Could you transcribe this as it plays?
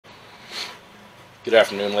Good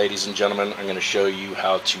afternoon, ladies and gentlemen. I'm going to show you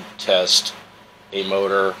how to test a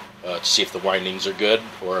motor to see if the windings are good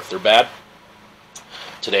or if they're bad.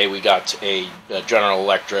 Today we got a General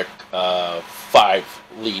Electric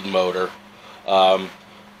 5-lead motor.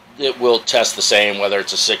 It will test the same whether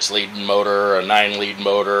it's a 6-lead motor, a 9-lead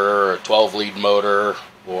motor, a 12-lead motor,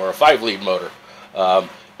 or a 5-lead motor.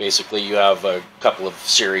 Basically, you have a couple of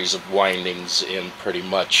series of windings in pretty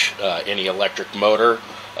much any electric motor.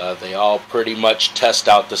 They all pretty much test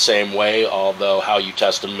out the same way, although how you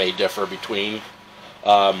test them may differ between.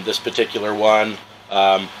 This particular one,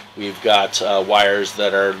 we've got wires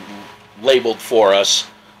that are labeled for us,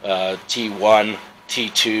 T1,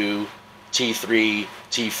 T2, T3,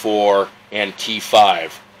 T4, and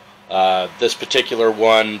T5. This particular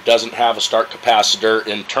one doesn't have a start capacitor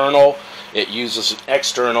internal. It uses an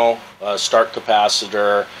external start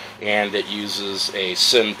capacitor, and it uses a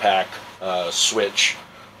SynPack switch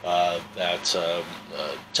that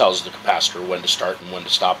tells the capacitor when to start and when to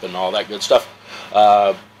stop and all that good stuff.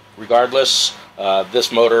 Regardless,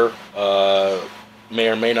 this motor may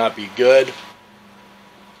or may not be good.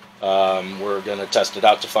 We're going to test it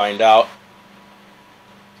out to find out.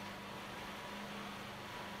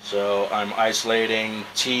 So I'm isolating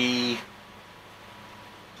T1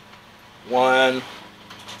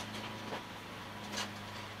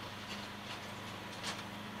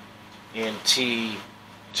 and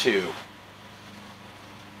T2.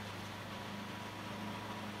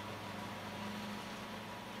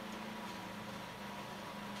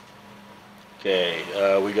 Okay,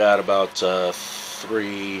 we got about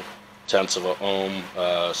 3/10 of an ohm,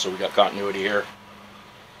 so we got continuity here.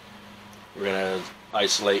 We're going to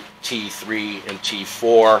isolate T3 and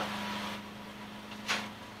T4.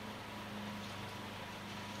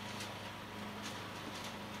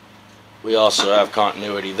 We also have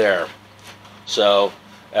continuity there. So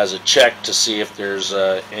as a check to see if there's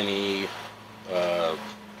any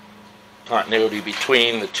continuity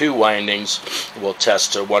between the two windings, we'll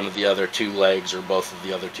test one of the other two legs or both of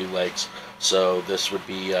the other two legs. So this would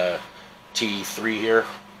be T3 here.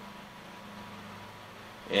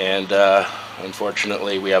 And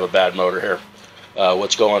unfortunately we have a bad motor here.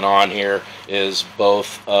 What's going on here is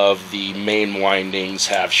both of the main windings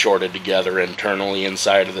have shorted together internally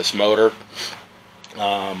inside of this motor.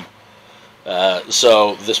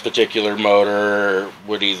 So this particular motor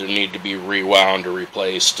would either need to be rewound or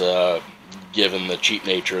replaced. Given the cheap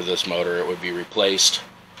nature of this motor, it would be replaced.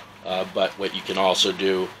 But what you can also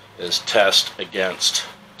do is test against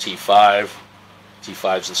T5.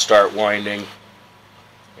 T5 is the start winding,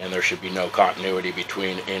 and there should be no continuity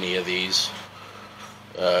between any of these.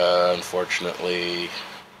 Unfortunately,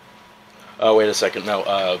 oh wait a second, no,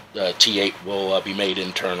 T8 will be made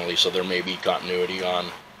internally, so there may be continuity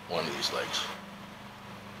on one of these legs.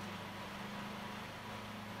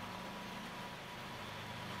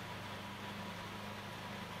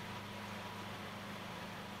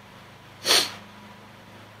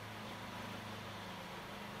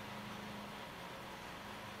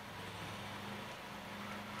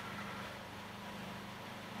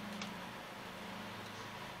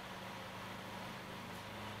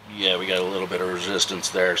 Yeah, we got a little bit of resistance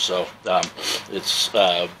there, so it's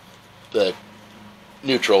the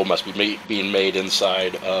neutral must be being made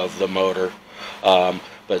inside of the motor,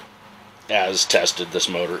 but as tested, this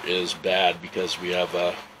motor is bad because we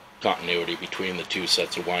have continuity between the two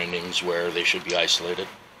sets of windings where they should be isolated.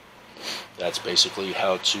 That's basically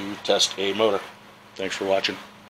how to test a motor. Thanks for watching.